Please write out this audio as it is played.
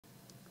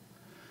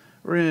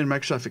We're in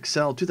Microsoft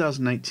Excel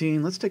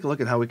 2019. Let's take a look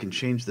at how we can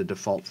change the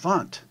default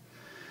font.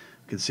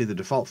 You can see the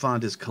default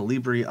font is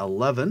Calibri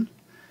 11.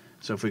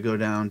 So if we go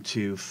down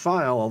to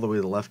File all the way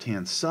to the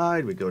left-hand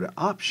side, we go to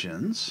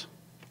Options,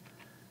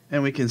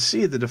 and we can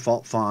see the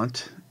default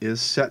font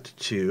is set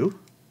to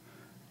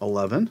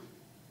 11.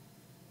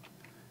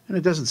 And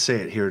it doesn't say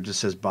it here, it just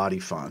says body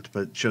font,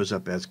 but it shows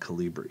up as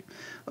Calibri.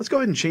 Let's go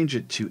ahead and change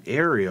it to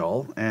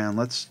Arial, and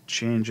let's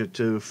change it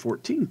to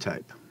 14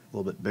 type, a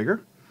little bit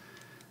bigger.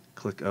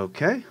 Click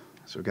OK.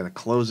 So we've got to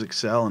close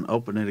Excel and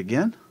open it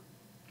again.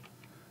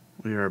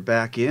 We are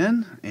back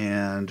in,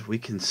 and we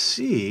can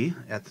see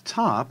at the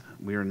top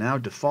we are now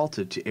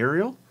defaulted to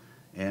Arial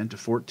and to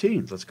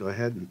 14. Let's go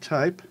ahead and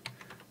type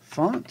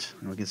font,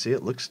 and we can see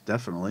it looks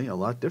definitely a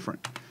lot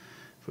different.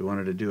 If we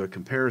wanted to do a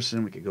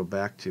comparison, we could go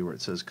back to where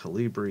it says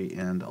Calibri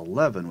and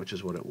 11, which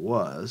is what it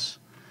was,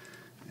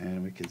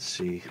 and we can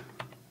see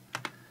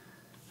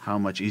how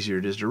much easier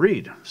it is to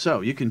read. So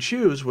you can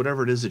choose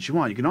whatever it is that you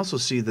want. You can also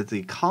see that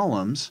the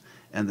columns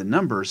and the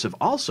numbers have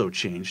also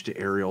changed to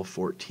Arial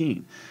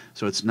 14.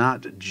 So it's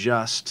not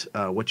just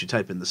what you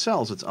type in the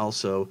cells, it's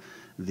also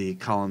the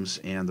columns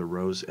and the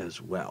rows as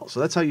well.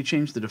 So that's how you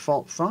change the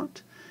default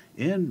font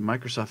in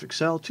Microsoft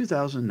Excel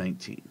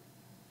 2019.